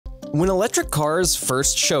When electric cars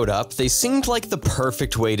first showed up, they seemed like the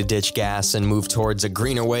perfect way to ditch gas and move towards a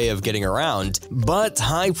greener way of getting around. But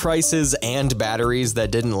high prices and batteries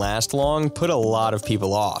that didn't last long put a lot of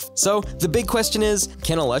people off. So the big question is,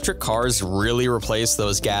 can electric cars really replace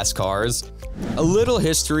those gas cars? A little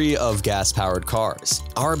history of gas-powered cars.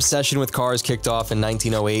 Our obsession with cars kicked off in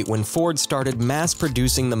 1908 when Ford started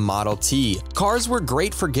mass-producing the Model T. Cars were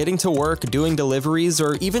great for getting to work, doing deliveries,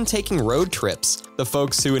 or even taking road trips. The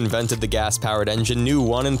folks who invented the gas-powered engine knew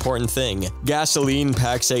one important thing: gasoline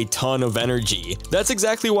packs a ton of energy. That's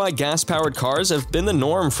exactly why gas-powered cars have been the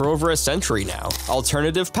norm for over a century now.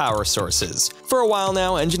 Alternative power sources. For a while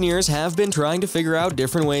now, engineers have been trying to figure out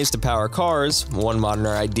different ways to power cars. One modern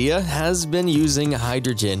idea has been using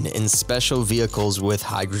hydrogen in special vehicles with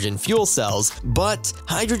hydrogen fuel cells, but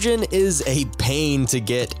hydrogen is a pain to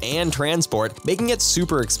get and transport, making it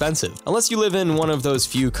super expensive. Unless you live in one of those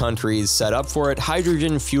few countries set up for it,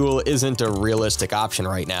 hydrogen fuel isn't a realistic option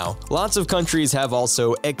right now. Lots of countries have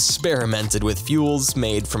also experimented with fuels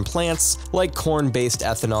made from plants, like corn-based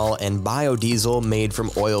ethanol and biodiesel made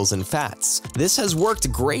from oils and fats. This has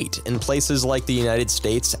worked great in places like the United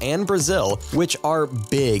States and Brazil, which are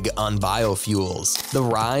big on biofuels. The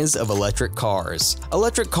rise of electric cars.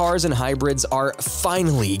 Electric cars and hybrids are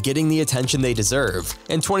finally getting the attention they deserve.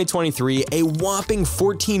 In 2023, a whopping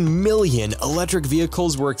 14 million electric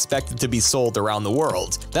vehicles were expected to be sold around the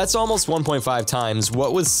world. That's almost 1.5 times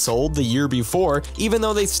what was sold the year before, even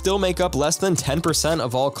though they still make up less than 10%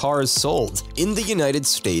 of all cars sold. In the United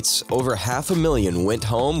States, over 500,000 went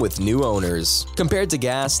home with new owners. Compared to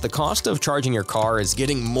gas, the cost of charging your car is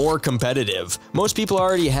getting more competitive. Most people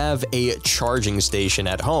already have a charging station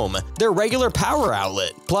at home, their regular power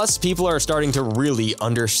outlet. Plus, people are starting to really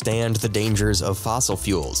understand the dangers of fossil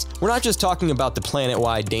fuels. We're not just talking about the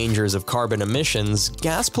planet-wide dangers of carbon emissions.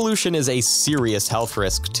 Gas pollution is a serious health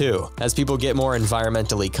risk too. As people get more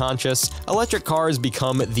environmentally conscious, electric cars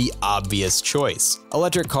become the obvious choice.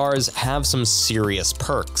 Electric cars have some serious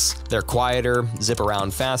perks. They're quieter, zip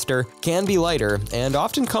around faster, can be lighter, and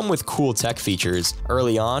often come with cool tech features.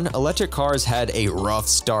 Early on, electric cars had a rough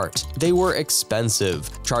start. They were expensive,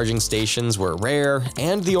 charging stations were rare,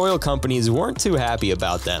 and the oil companies weren't too happy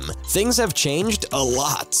about them. Things have changed a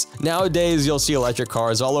lot. Nowadays, you'll see electric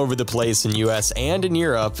cars all over the place in US and in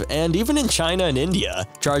Europe, and even in China and India.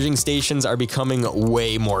 Charging stations are becoming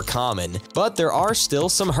way more common, but there are still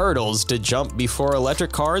some hurdles to jump before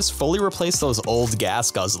electric cars fully replace those old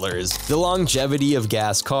gas guzzlers. The longevity of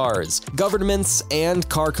gas cars. Governments and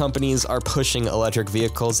car companies are pushing electric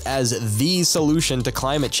vehicles as the solution to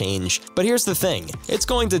climate change. But here's the thing, it's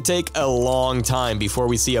going to take a long time before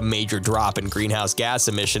we see a major drop in greenhouse gas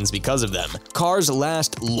emissions because of them. Cars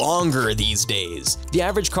last longer these days. The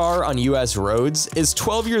average car on US roads is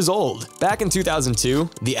 12 years old. Back in 2002,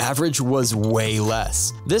 the average was way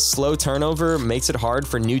less. This slow turnover makes it hard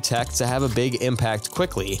for new tech to have a big impact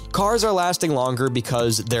quickly. Cars are lasting longer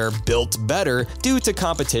because they're built better due to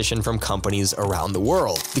competition from companies around the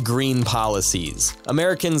world. The green policies.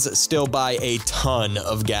 Americans still buy a ton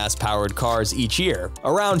of gas-powered cars each year,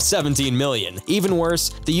 around 17 million. Even worse,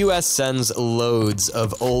 the US sends loads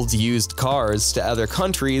of old used cars to other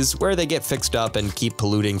countries where they get fixed up and keep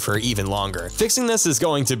polluting for even longer. Fixing this is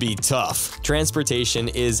going to be tough. Transportation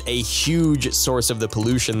is a huge source of the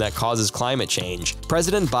pollution that causes climate change.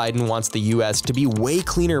 President Biden wants the US to be way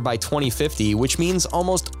cleaner by 2050, which means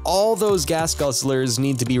almost all those gas guzzlers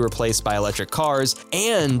need to be replaced by electric cars,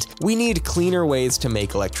 and we need cleaner ways to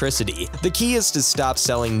make electricity. The key is to stop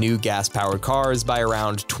selling new gas-powered cars by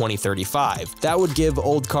around 2035. That would give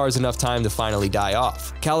old cars enough time to finally die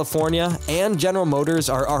off. California and General Motors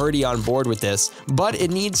are already on board with this, but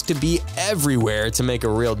it needs to be everywhere to make a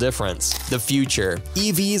real difference. The future.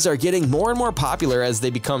 EVs are getting more and more popular as they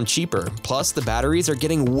become cheaper. Plus, the batteries are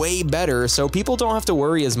getting way better, so people don't have to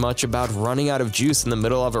worry as much about running out of juice in the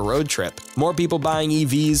middle of a road trip. More people buying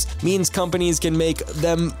EVs means companies can make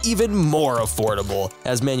them even more affordable.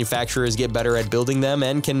 As manufacturers get better at building them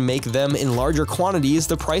and can make them in larger quantities,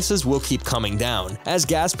 the prices will keep coming down. As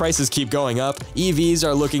gas prices keep going up, EVs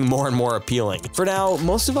are looking more and more appealing. For now,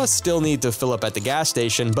 most of us still need to fill up at the gas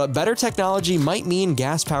station, but better technology might mean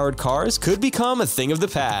gas-powered cars could become a thing of the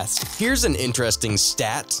past. Here's an interesting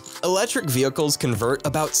stat. Electric vehicles convert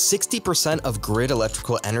about 60% of grid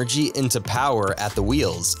electrical energy into power at the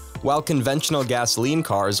wheels, while conventional gasoline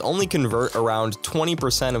cars only convert around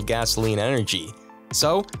 20% of gasoline energy.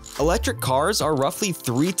 So, electric cars are roughly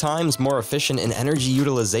 3 times more efficient in energy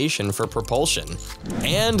utilization for propulsion.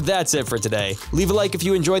 And that's it for today. Leave a like if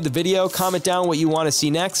you enjoyed the video, comment down what you want to see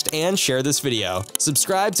next, and share this video.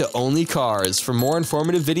 Subscribe to Only Cars for more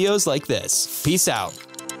informative videos like this. Peace out.